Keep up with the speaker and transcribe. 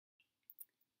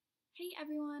Hey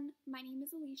everyone, my name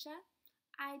is Alicia.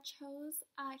 I chose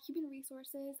human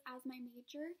resources as my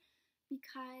major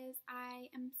because I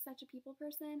am such a people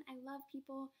person. I love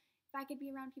people. If I could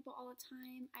be around people all the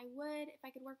time, I would. If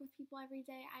I could work with people every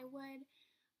day, I would.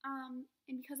 And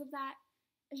because of that,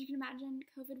 as you can imagine,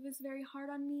 COVID was very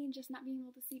hard on me, just not being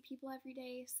able to see people every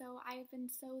day. So I've been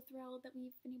so thrilled that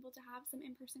we've been able to have some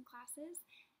in-person classes,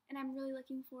 and I'm really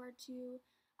looking forward to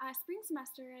spring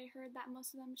semester. I heard that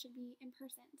most of them should be in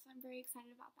person, so I'm very excited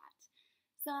about that.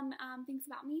 Some things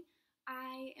about me: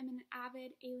 I am an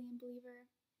avid alien believer.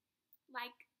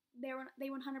 Like they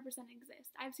 100%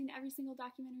 exist. I've seen every single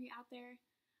documentary out there.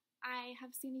 I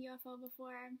have seen a UFO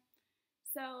before,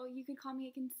 so you could call me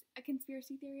a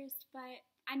conspiracy theorist, but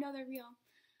I know they're real.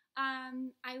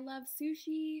 I love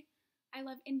sushi. I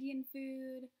love Indian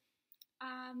food.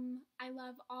 I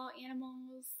love all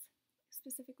animals,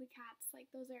 specifically cats. Like,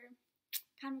 those are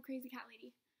kind of a crazy cat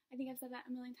lady. I think I've said that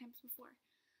a million times before.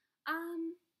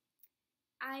 Um,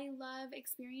 I love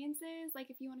experiences. Like,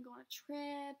 if you want to go on a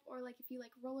trip, or like if you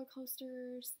like roller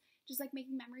coasters, just like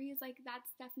making memories, like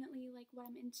that's definitely like what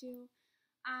I'm into.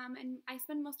 And I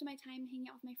spend most of my time hanging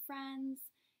out with my friends,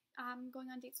 going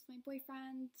on dates with my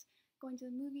boyfriend, going to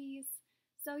the movies.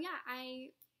 So yeah,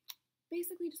 I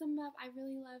basically, to sum it up, I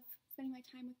really love spending my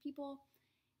time with people.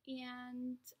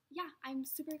 And yeah, I'm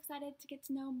super excited to get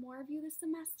to know more of you this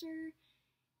semester.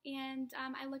 And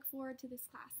I look forward to this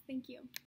class. Thank you.